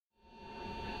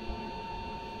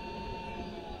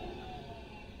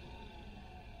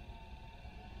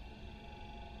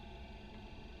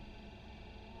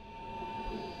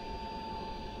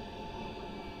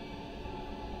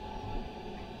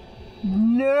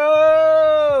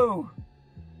No!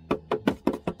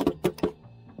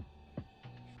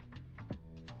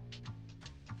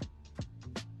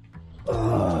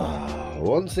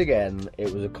 Once again,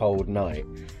 it was a cold night,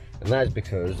 and that is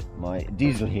because my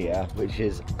diesel heater, which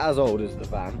is as old as the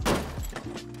van,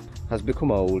 has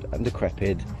become old and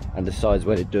decrepit and decides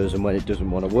when it does and when it doesn't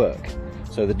want to work.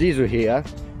 So the diesel heater,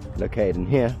 located in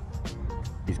here,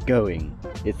 is going.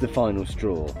 It's the final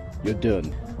straw. You're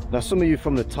done. Now, some of you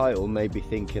from the title may be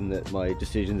thinking that my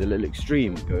decision's a little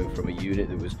extreme, going from a unit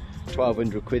that was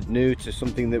 1200 quid new to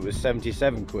something that was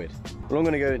 77 quid. Well, I'm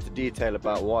going to go into detail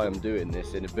about why I'm doing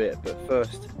this in a bit, but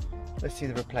first, let's see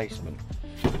the replacement.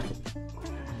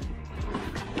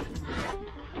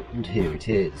 And here it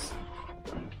is.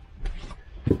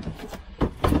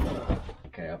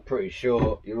 Okay, I'm pretty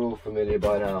sure you're all familiar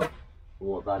by now with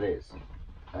what that is.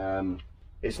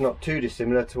 It's not too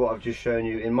dissimilar to what I've just shown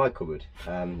you in my cupboard.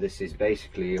 This is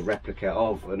basically a replica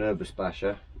of an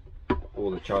Eberspacher. All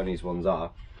the Chinese ones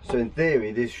are. So in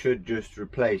theory, this should just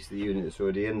replace the unit that's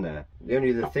already in there. The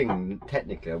only other thing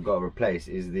technically I've got to replace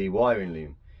is the wiring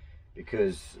loom,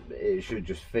 because it should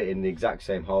just fit in the exact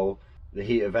same hole. The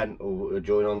heater vent will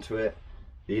join onto it,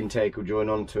 the intake will join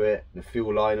onto it, the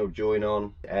fuel line will join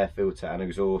on, air filter and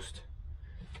exhaust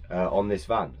on this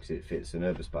van, because it fits an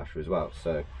Eberspacher as well.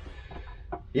 So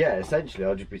yeah, essentially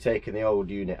I'll just be taking the old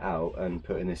unit out and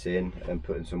putting this in and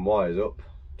putting some wires up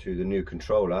to the new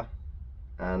controller,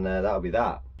 and that'll be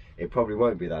that. It probably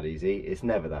won't be that easy. It's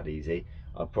never that easy.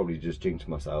 I'll probably just jinx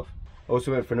myself.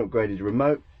 Also went for an upgraded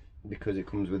remote, because it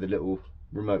comes with a little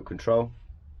remote control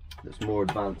that's more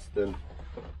advanced than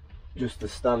just the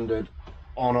standard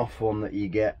on-off one that you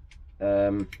get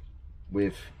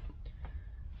with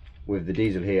the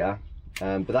diesel heater.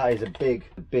 But that is a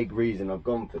big reason I've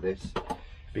gone for this,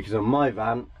 because on my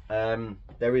van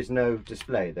there is no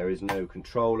display, there is no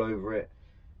control over it.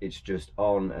 It's just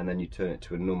on, and then you turn it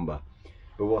to a number.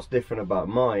 But what's different about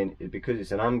mine is, because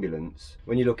it's an ambulance,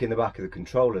 when you look in the back of the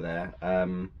controller there,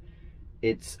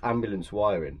 it's ambulance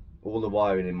wiring. All the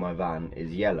wiring in my van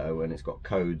is yellow, and it's got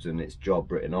codes and its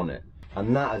job written on it.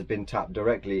 And that has been tapped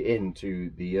directly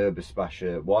into the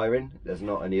Eberspacher wiring. There's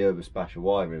not any Eberspacher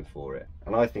wiring for it.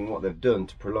 And I think what they've done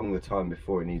to prolong the time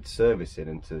before it needs servicing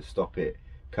and to stop it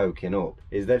coking up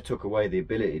is they've took away the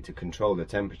ability to control the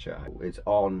temperature. It's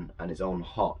on, and it's on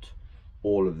hot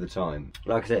all of the time.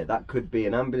 Like I said, that could be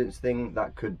an ambulance thing,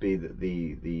 that could be that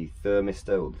the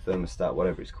thermistor or the thermostat,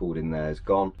 whatever it's called in there, is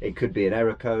gone. It could be an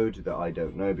error code that I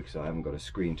don't know because I haven't got a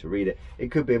screen to read it.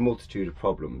 It could be a multitude of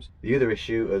problems. The other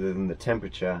issue, other than the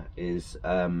temperature, is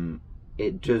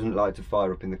it doesn't like to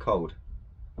fire up in the cold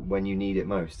when you need it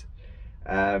most.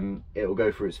 It will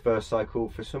go through its first cycle.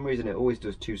 For some reason it always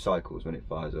does 2 cycles when it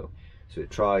fires up. So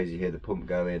it tries, you hear the pump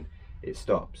going, it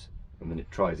stops, and then it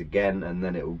tries again, and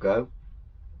then it will go.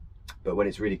 But when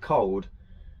it's really cold,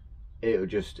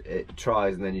 it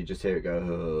tries, and then you just hear it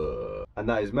go, and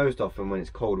that is most often when it's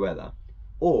cold weather.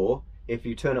 Or if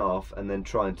you turn it off and then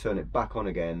try and turn it back on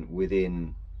again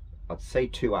within, I'd say,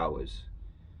 2 hours.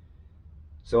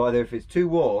 So either if it's too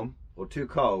warm or too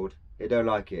cold, it don't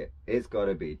like it. It's got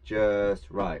to be just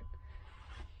right.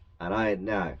 And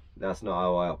no, that's not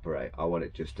how I operate. I want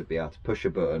it just to be able to push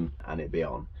a button and it be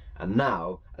on. And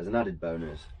now, as an added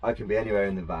bonus, I can be anywhere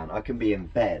in the van. I can be in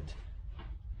bed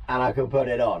and I can put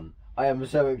it on. I am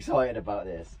so excited about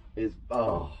this. It's,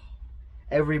 oh.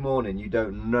 Every morning you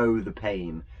don't know the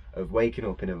pain of waking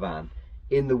up in a van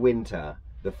in the winter.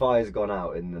 The fire's gone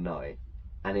out in the night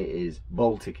and it is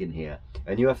Baltic in here,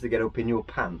 and you have to get up in your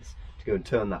pants to go and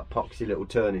turn that poxy little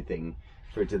turning thing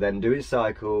for it to then do its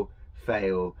cycle,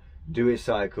 fail, do its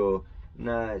cycle.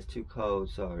 No, it's too cold,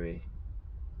 sorry,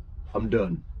 I'm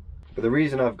done. But the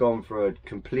reason I've gone for a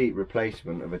complete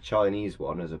replacement of a Chinese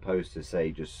one as opposed to,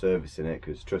 say, just servicing it,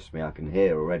 because trust me, I can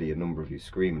hear already a number of you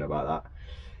screaming about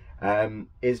that,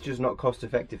 it's just not cost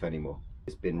effective anymore.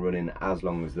 It's been running as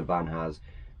long as the van has.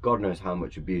 God knows how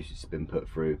much abuse it's been put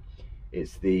through.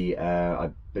 It's the, I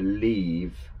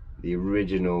believe, the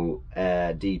original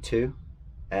D2,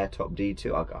 Airtop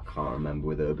D2. I can't remember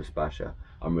with Eberspacher.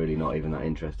 I'm really not even that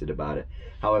interested about it.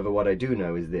 However, what I do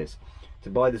know is this. To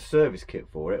buy the service kit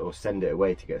for it, or send it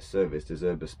away to get serviced, as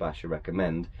Eberspacher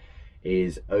recommend,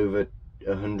 is over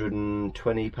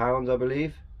 £120, I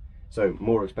believe. So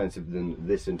more expensive than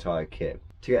this entire kit.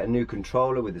 To get a new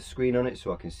controller with a screen on it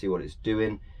so I can see what it's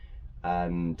doing,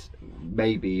 and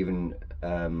maybe even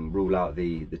rule out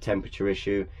the temperature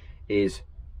issue, is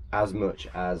as much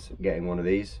as getting one of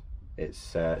these.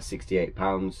 It's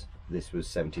 £68. This was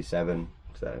 77.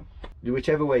 So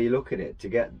whichever way you look at it, to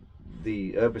get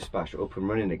the Eberspacher up and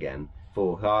running again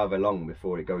for however long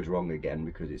before it goes wrong again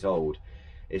because it's old,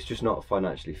 it's just not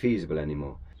financially feasible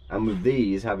anymore. And with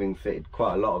these, having fitted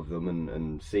quite a lot of them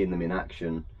and seeing them in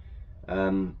action,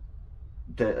 the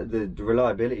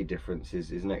reliability difference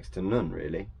is next to none,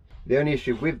 really. The only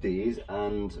issue with these,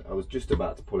 and I was just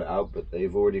about to pull it out, but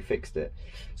they've already fixed it.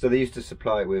 So they used to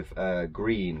supply it with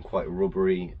green, quite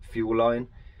rubbery fuel line,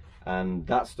 and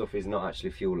that stuff is not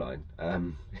actually fuel line.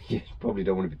 You probably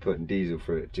don't want to be putting diesel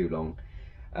through it too long.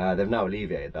 They've now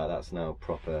alleviated that. That's now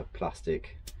proper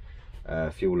plastic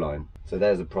fuel line. So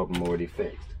there's a problem already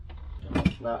fixed.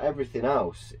 Now everything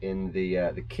else in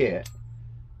the kit,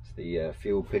 it's the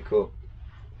fuel pickup,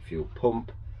 fuel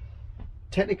pump.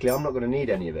 Technically I'm not going to need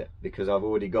any of it because I've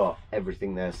already got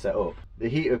everything there set up. The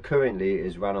heater currently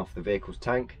is ran off the vehicle's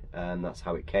tank, and that's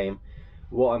how it came.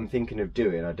 What I'm thinking of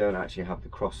doing, I don't actually have the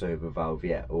crossover valve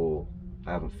yet, or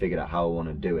I haven't figured out how I want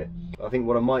to do it. I think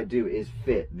what I might do is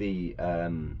fit the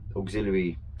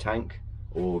auxiliary tank,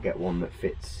 or get one that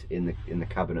fits in the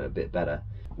cabinet a bit better.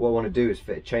 What I want to do is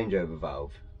fit a changeover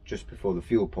valve just before the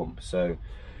fuel pump. So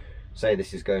say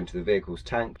this is going to the vehicle's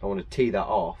tank, I want to tee that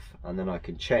off, and then I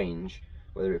can change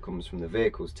whether it comes from the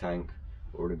vehicle's tank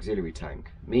or an auxiliary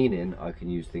tank, meaning I can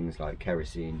use things like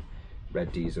kerosene,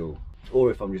 red diesel,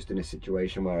 or if I'm just in a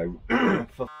situation where I,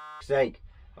 for f***'s sake,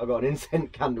 I've got an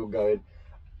incense candle going,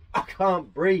 I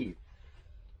can't breathe.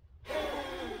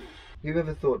 Who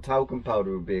ever thought talcum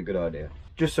powder would be a good idea?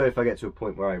 Just so if I get to a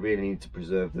point where I really need to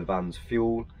preserve the van's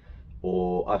fuel,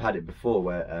 or I've had it before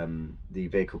where the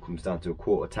vehicle comes down to a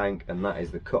quarter tank, and that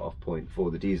is the cut-off point for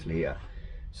the diesel heater.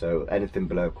 So anything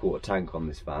below a quarter tank on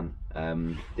this van,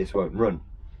 this won't run.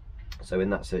 So in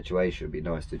that situation, it'd be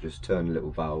nice to just turn a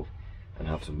little valve and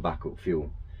have some backup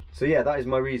fuel. So yeah, that is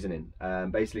my reasoning.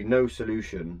 Basically, no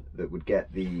solution that would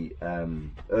get the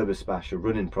Eberspacher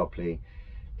running properly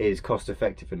is cost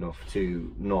effective enough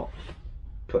to not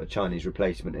put a Chinese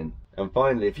replacement in. And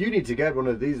finally, if you need to get one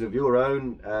of these of your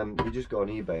own, you just go on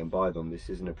eBay and buy them. This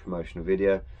isn't a promotional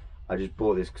video. I just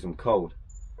bought this because I'm cold.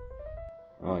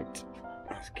 Right,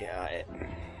 let's get at it.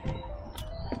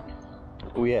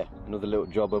 Oh yeah, another little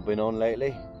job I've been on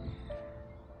lately.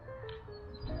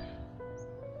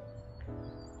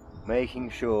 Making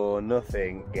sure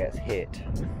nothing gets hit.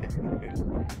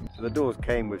 So the doors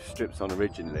came with strips on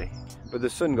originally, but the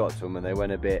sun got to them and they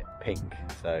went a bit pink,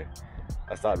 so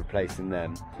I started replacing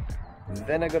them.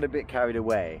 Then I got a bit carried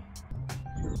away.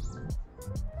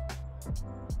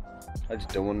 I just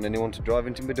don't want anyone to drive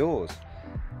into my doors,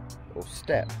 or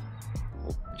step,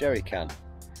 or jerry can.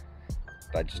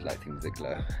 But I just like things that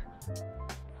glow.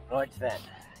 Right then,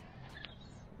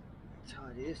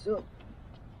 tidy this up.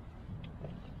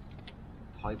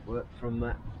 Pipe work from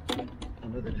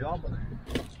another job.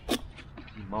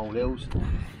 Molehills.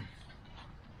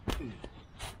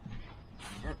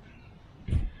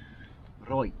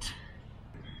 Right.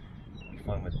 Let me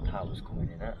find where the power's coming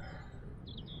in at.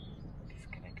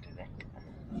 Disconnected it.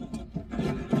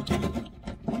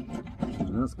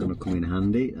 That's gonna come in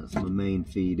handy. That's my main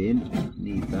feed in.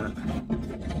 Need that.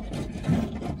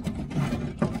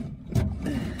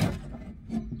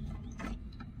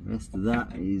 The rest of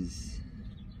that is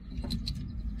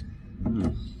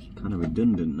kind of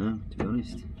redundant now, to be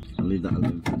honest. I'll leave that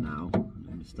alone for now and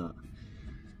then start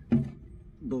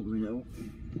buggering out.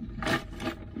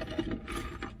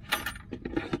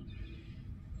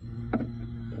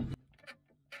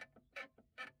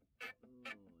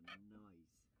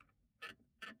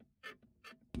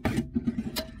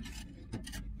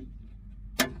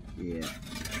 Yeah,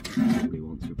 probably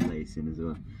wants replacing as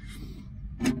well.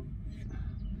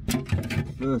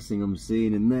 First thing I'm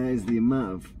seeing in there is the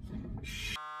amount of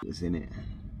shit that's in it.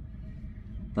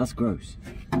 That's gross.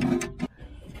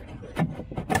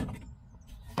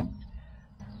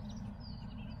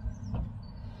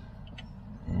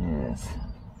 Yes.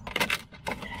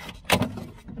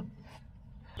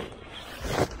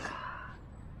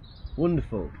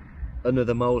 Wonderful.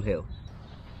 Another molehill.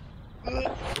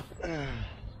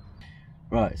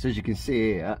 Right, so as you can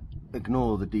see here,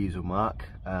 ignore the diesel mark.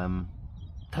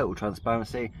 Total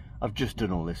transparency, I've just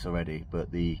done all this already,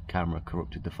 but the camera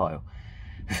corrupted the file.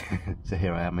 So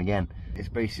here I am again. It's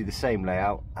basically the same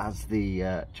layout as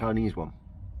the Chinese one.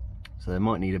 So they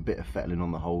might need a bit of fettling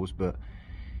on the holes, but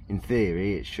in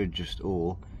theory it should just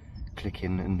all click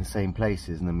in the same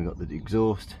places. And then we've got the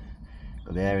exhaust,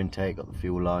 got the air intake, got the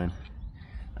fuel line.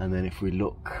 And then if we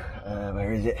look,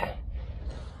 where is it?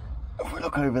 If we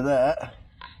look over there,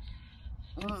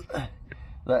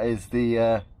 that is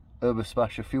the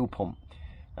Eberspacher fuel pump,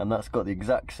 and that's got the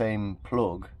exact same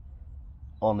plug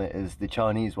on it as the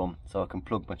Chinese one, so I can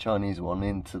plug my Chinese one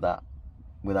into that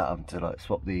without having to like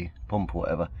swap the pump or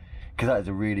whatever, because that is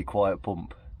a really quiet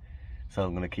pump, so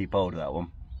I'm going to keep hold of that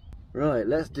one. Right,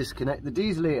 let's disconnect the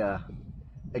diesel heater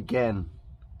again.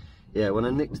 Yeah, when I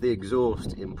nicked the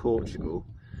exhaust in Portugal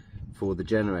for the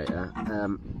generator,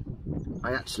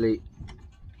 I actually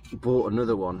bought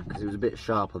another one because it was a bit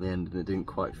sharp on the end and it didn't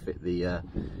quite fit the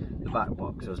back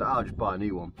box. So I was like, I'll just buy a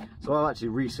new one. So I've actually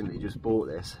recently just bought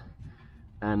this,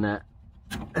 and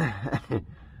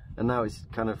and now it's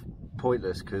kind of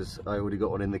pointless because I already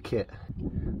got one in the kit. I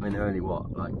mean, they're only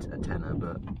what, like a tenner,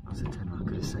 but that's a tenner I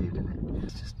could have saved in it.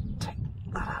 Let's just take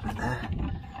that out of there.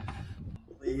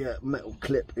 The metal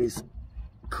clip is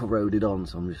corroded on,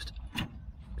 so I'm just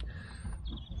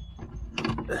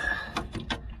there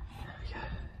we go.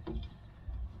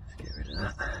 Let's get rid of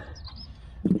that.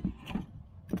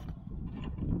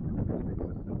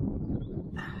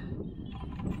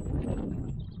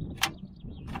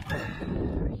 There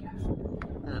we go.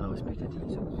 And always bit of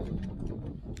diesel.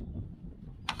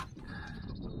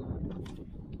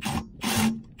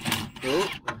 Oh,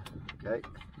 okay.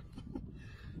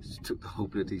 Just took the whole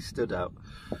bloody stud out.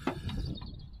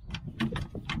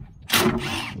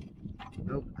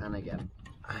 Oh, and again.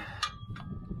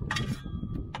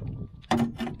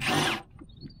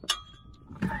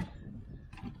 Okay.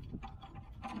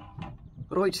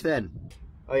 Right then.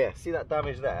 Oh yeah, see that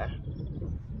damage there?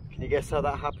 Can you guess how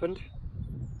that happened?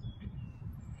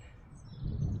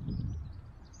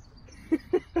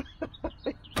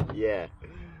 Yeah,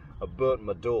 I burnt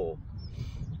my door.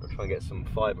 I'll try and get some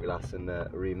fiberglass and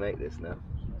remake this now.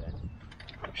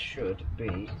 It should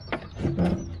be.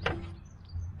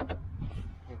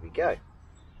 Here we go.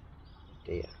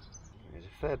 Dear. There's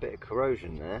a fair bit of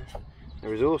corrosion there.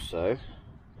 There is also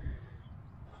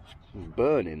some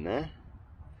burn in there.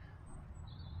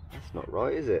 That's not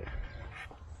right, is it?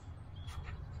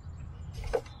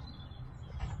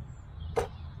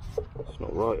 That's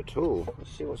not right at all.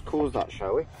 Let's see what's caused that,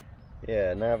 shall we?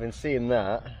 Yeah, now having seen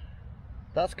that,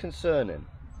 that's concerning.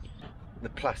 The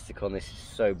plastic on this is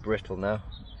so brittle now.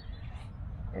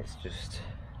 It's just,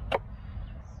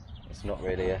 it's not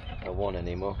really a one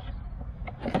anymore.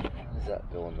 How does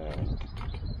that go on there?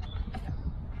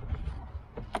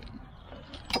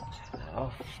 Take that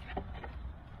off.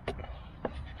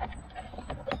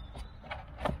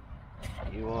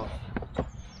 You are.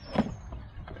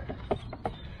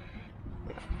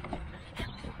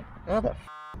 How the f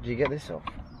did you get this off?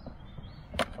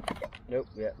 Nope,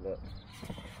 yeah, look.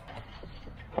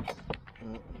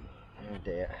 Oh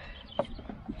dear.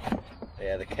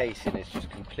 Yeah, the casing is just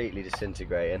completely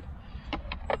disintegrating.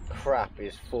 Crap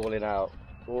is falling out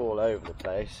all over the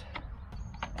place.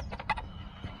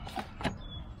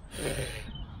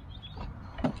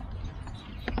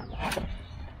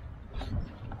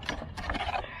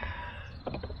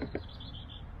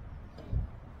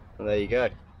 And there you go.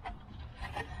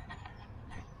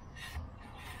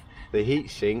 The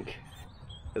heatsink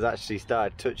has actually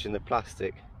started touching the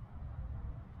plastic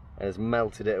and has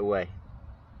melted it away.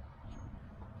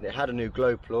 It had a new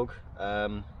glow plug,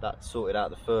 that sorted out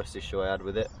the first issue I had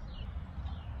with it.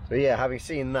 But yeah, having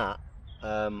seen that,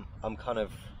 I'm kind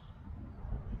of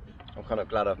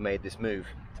glad I've made this move,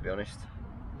 to be honest.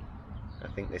 I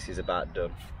think this is about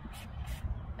done.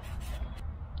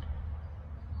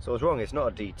 So I was wrong, it's not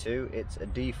a D2, it's a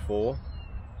D4.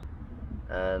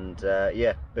 And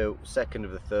yeah, built 2nd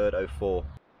of the 3rd, 04.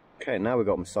 Okay, now we've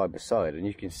got them side by side and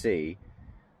you can see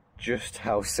just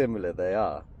how similar they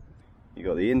are. You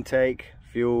got the intake,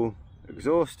 fuel,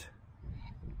 exhaust,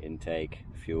 intake,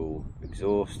 fuel,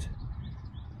 exhaust.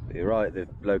 But you're right, the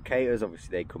locators,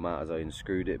 obviously they come out as I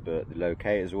unscrewed it, but the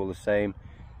locators are all the same.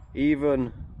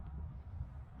 Even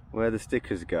where the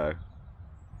stickers go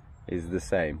is the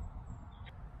same.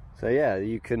 So yeah,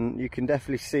 you can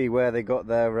definitely see where they got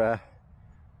their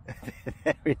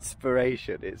their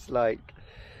inspiration. It's like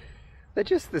they're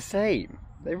just the same.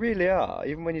 They really are,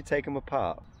 even when you take them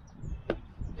apart. They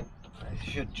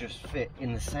should just fit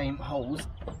in the same holes.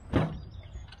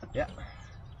 Yeah,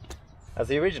 as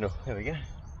the original. There we go.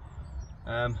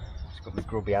 It's got my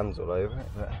grubby hands all over it,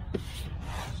 but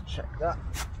let's check that.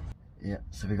 Yeah,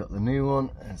 so we got the new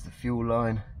one. There's the fuel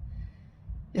line.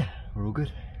 Yeah, we're all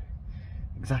good.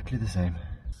 Exactly the same.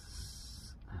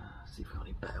 See if we've got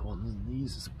any better ones than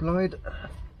these supplied.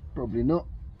 Probably not.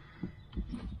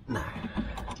 No.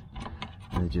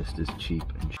 They're just as cheap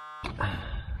and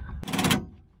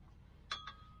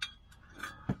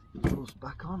exhaust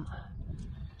back on.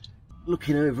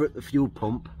 Looking over at the fuel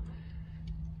pump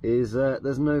is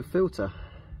there's no filter.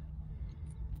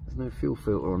 There's no fuel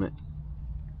filter on it.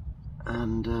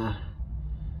 And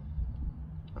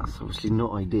that's obviously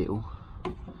not ideal.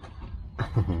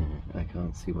 I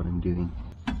can't see what I'm doing.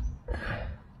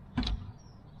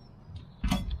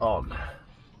 On.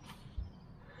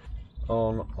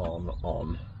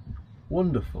 on.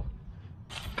 Wonderful.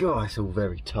 God, it's all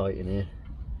very tight in here.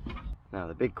 Now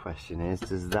the big question is,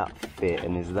 does that fit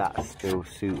and is that still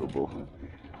suitable?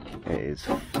 It is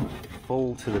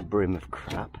full to the brim of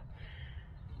crap.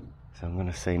 So I'm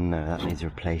going to say no, that needs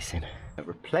replacing.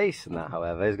 Replacing that,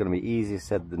 however, is going to be easier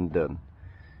said than done.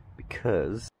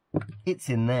 Because it's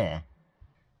in there.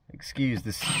 Excuse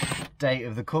the state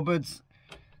of the cupboards.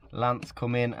 Lance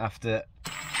come in after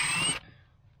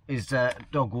his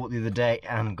dog walk the other day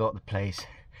and got the place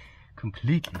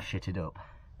completely shitted up.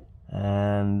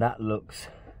 And that looks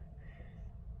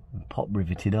pop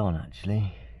riveted on,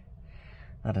 actually.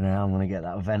 I don't know how I'm going to get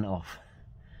that vent off.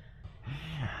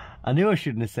 I knew I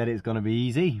shouldn't have said it's going to be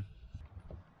easy.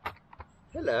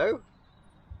 Hello.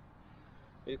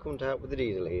 You come to help with the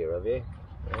diesel here, have you?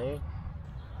 Eh?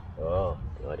 Oh,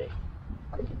 bloody.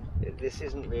 This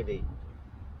isn't really...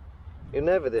 You're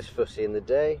never this fussy in the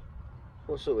day.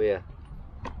 What's up here?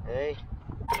 Eh?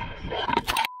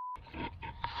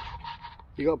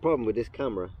 You got a problem with this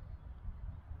camera?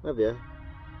 Have you?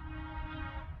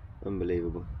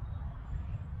 Unbelievable.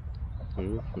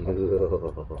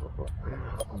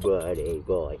 Buddy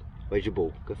boy. Where's your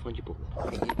ball? Go find your ball.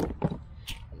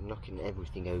 I'm knocking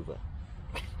everything over.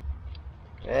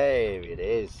 There it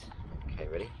is. Okay,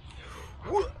 ready?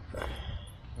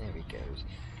 There he goes.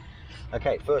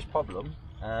 Okay, first problem.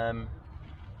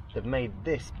 They've made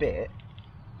this bit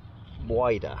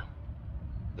wider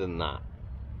than that.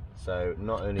 So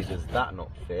not only does that not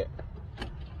fit,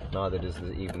 neither does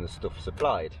even the stuff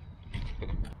supplied.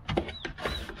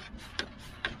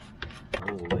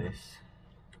 All this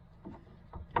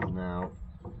is now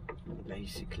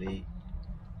basically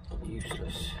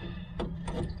useless.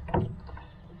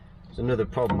 There's another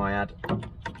problem I had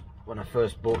when I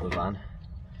first bought the van.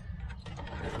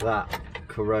 That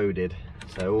corroded,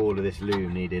 so all of this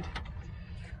loom needed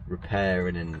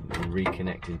repairing and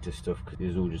reconnecting to stuff because it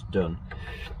was all just done.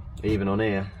 Even on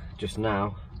here, just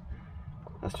now,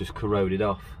 that's just corroded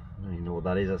off. I don't even know what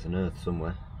that is, that's an earth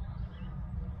somewhere.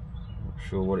 Not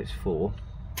sure what it's for.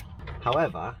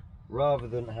 However, rather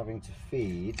than having to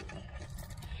feed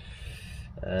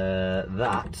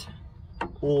that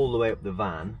all the way up the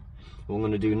van, what I'm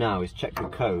going to do now is check the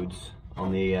codes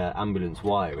on the ambulance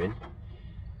wiring,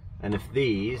 and if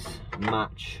these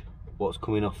match what's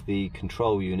coming off the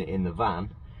control unit in the van,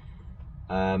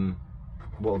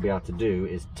 what we'll be able to do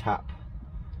is tap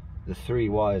the 3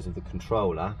 wires of the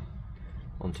controller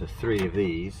onto 3 of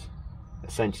these,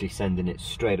 essentially sending it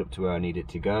straight up to where I need it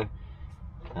to go,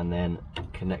 and then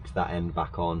connect that end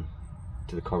back on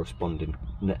to the corresponding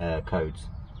codes,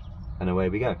 and away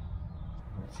we go.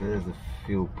 So there's the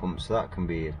fuel pump, so that can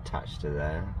be attached to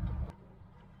there.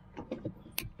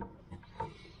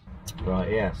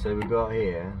 Right, yeah, so we've got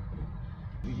here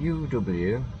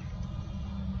UW,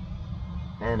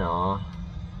 NR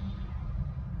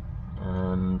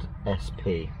and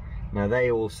SP. Now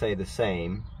they all say the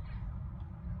same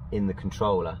in the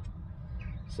controller,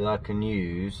 so I can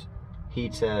use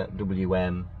heater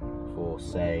WM for,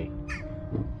 say,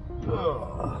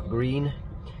 green,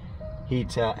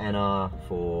 heater NR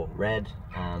for red,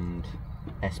 and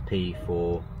SP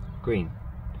for green.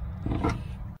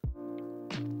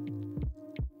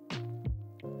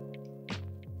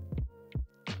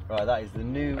 Right, that is the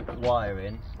new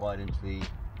wiring wired into the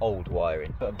old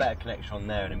wiring. Put a better connection on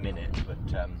there in a minute, but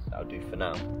that'll do for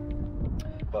now.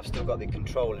 But I've still got the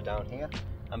controller down here,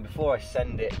 and before I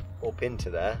send it up into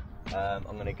there, I'm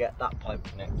going to get that pipe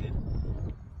connected.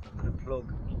 I'm going to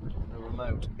plug the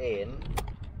remote in,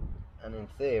 and in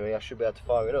theory I should be able to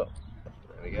fire it up.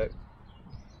 There we go.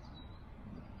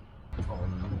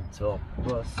 On top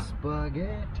of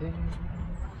spaghetti.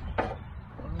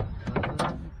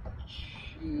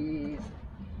 Cheese.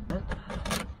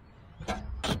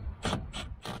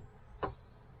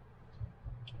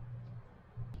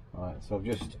 Right, so I've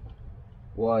just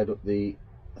wired up the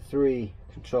 3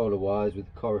 controller wires with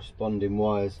the corresponding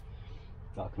wires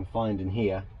that I can find in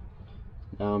here.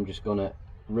 Now I'm just gonna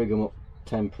rig them up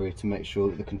temporary to make sure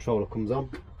that the controller comes on.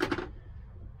 I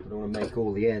don't want to make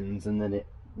all the ends and then it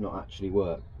not actually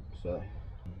work. So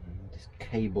this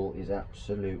cable is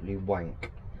absolutely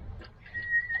wank.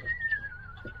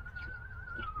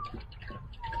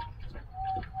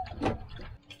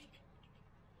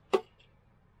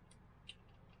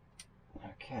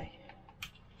 Okay,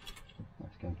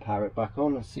 let's go and power it back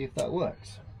on and see if that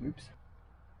works. Oops.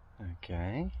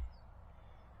 Okay,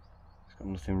 it's got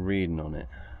nothing reading on it.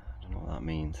 I don't know what that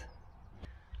means.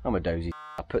 I'm a dozy.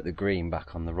 I put the green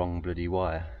back on the wrong bloody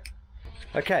wire.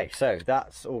 Okay, so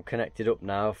that's all connected up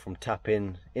now from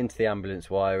tapping into the ambulance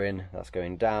wiring. That's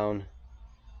going down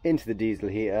into the diesel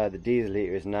heater. The diesel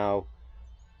heater is now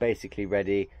basically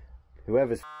ready.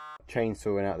 Whoever's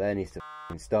chainsawing out there needs to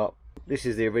stop. This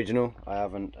is the original. I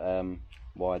haven't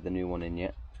wired the new one in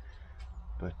yet,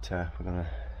 but we're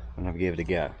gonna give it a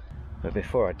go. But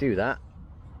before I do that,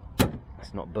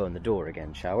 let's not burn the door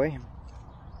again, shall we?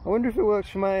 I wonder if it works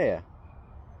from my ear.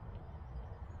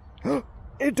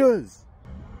 It does!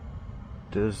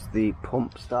 Does the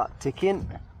pump start ticking?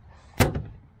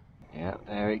 Yeah,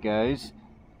 there it goes.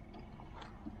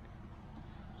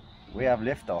 We have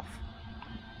liftoff.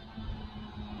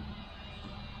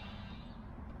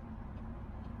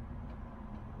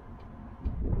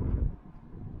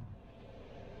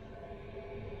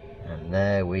 And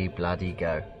there we bloody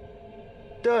go.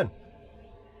 Done!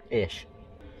 Ish.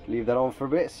 Let's leave that on for a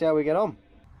bit, see how we get on.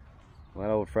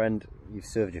 Well, old friend, you've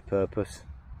served your purpose.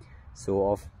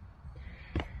 Sort of.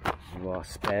 You are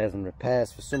spares and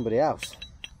repairs for somebody else.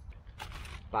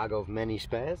 Bag of many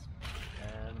spares.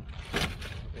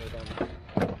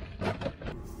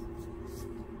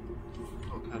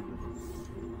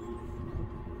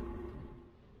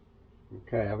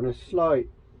 Okay, having a slight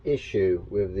issue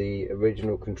with the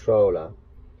original controller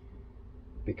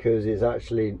because it's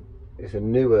a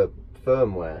newer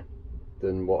firmware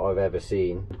than what I've ever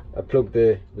seen. I plugged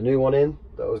the new one in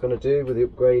that I was going to do with the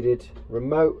upgraded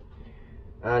remote,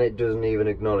 and it doesn't even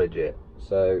acknowledge it,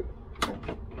 so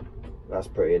that's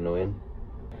pretty annoying.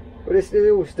 But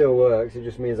it all still works. It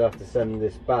just means I have to send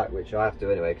this back, which I have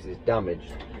to anyway because it's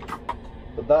damaged.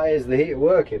 But that is the heater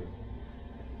working.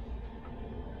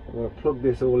 I'm going to plug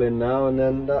this all in now, and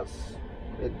then that's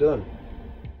it done.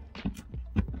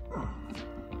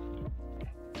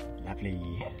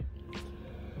 Lovely.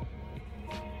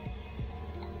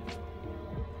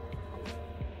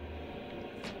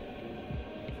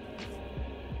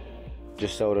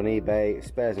 Just sold on eBay,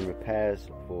 spares and repairs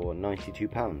for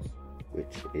 £92,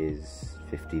 which is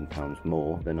 £15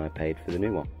 more than I paid for the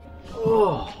new one.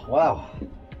 Oh, wow.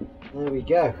 There we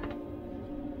go.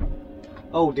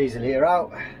 Old diesel heater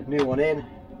out, new one in,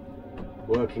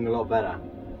 working a lot better.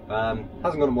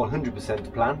 Hasn't gone 100%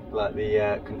 to plan, like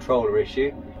the controller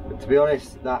issue. But to be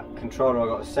honest, that controller I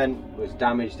got sent was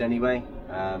damaged anyway.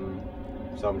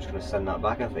 So I'm just going to send that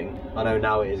back, I think. I know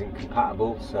now it isn't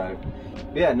compatible, so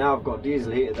but yeah, now I've got a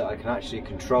diesel heater that I can actually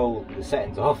control the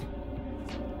settings of,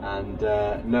 and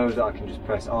know that I can just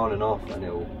press on and off and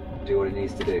it'll do what it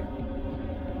needs to do.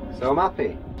 So I'm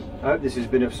happy. I hope this has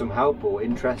been of some help or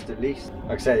interest at least.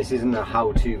 Like I said, this isn't a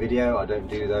how-to video, I don't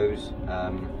do those.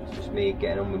 It's just me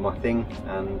getting on with my thing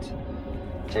and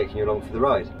taking you along for the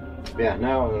ride. But yeah,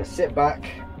 now I'm going to sit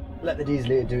back, let the diesel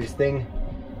heater do its thing,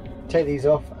 take these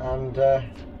off and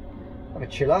have a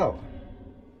chill out.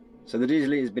 So the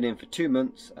diesel heater's been in for 2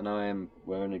 months and I am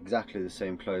wearing exactly the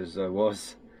same clothes as I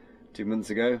was 2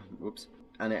 months ago. Whoops.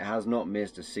 And it has not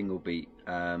missed a single beat.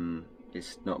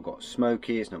 It's not got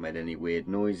smoky, it's not made any weird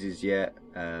noises yet.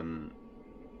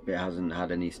 It hasn't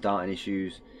had any starting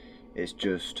issues. It's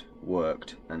just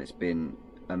worked and it's been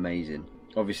amazing.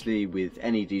 Obviously with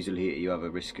any diesel heater you have a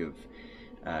risk of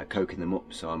coking them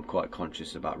up, so I'm quite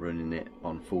conscious about running it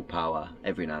on full power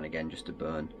every now and again just to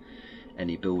burn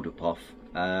any build-up off.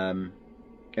 And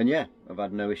yeah, I've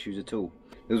had no issues at all.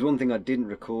 There was one thing I didn't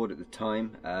record at the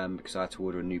time because I had to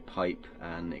order a new pipe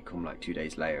and it come like 2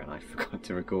 days later and I forgot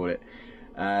to record it.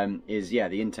 Is yeah,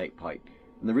 the intake pipe.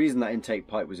 And the reason that intake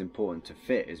pipe was important to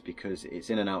fit is because it's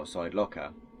in an outside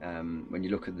locker. When you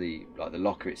look at the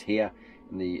locker, it's here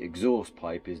and the exhaust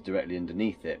pipe is directly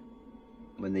underneath it.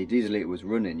 When the diesel heater was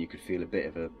running, you could feel a bit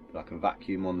of a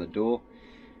vacuum on the door.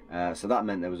 So that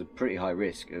meant there was a pretty high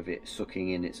risk of it sucking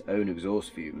in its own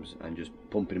exhaust fumes and just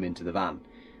pumping them into the van.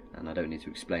 And I don't need to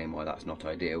explain why that's not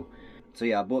ideal. So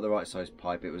yeah, I bought the right size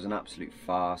pipe. It was an absolute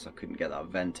farce. I couldn't get that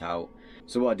vent out.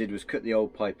 So what I did was cut the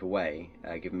old pipe away,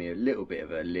 give me a little bit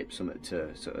of a lip, something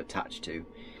to sort of attach to,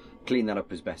 clean that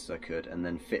up as best as I could, and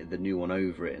then fitted the new one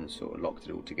over it and sort of locked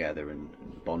it all together and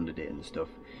bonded it and stuff.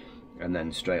 And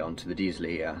then straight onto the diesel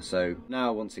heater. So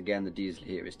now once again the diesel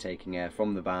heater is taking air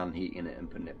from the van, heating it and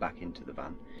putting it back into the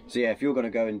van. So yeah, if you're going to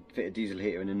go and fit a diesel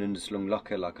heater in an underslung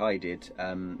locker like I did,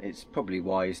 it's probably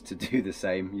wise to do the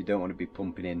same. You don't want to be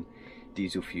pumping in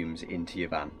diesel fumes into your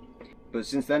van. But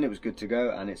since then it was good to go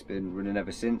and it's been running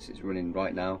ever since. It's running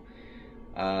right now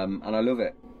and I love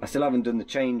it. I still haven't done the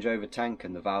change over tank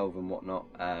and the valve and whatnot.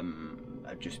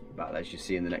 As you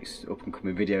see in the next up and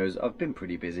coming videos, I've been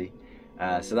pretty busy.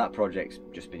 So that project's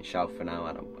just been shelved for now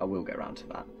and I will get around to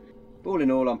that. But all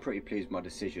in all, I'm pretty pleased with my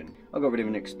decision. I got rid of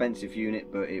an expensive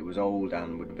unit, but it was old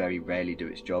and would very rarely do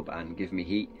its job and give me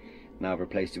heat. Now I've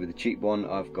replaced it with a cheap one.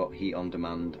 I've got heat on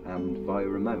demand and via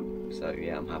remote. So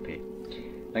yeah, I'm happy.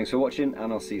 Thanks for watching,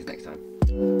 and I'll see you next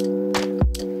time.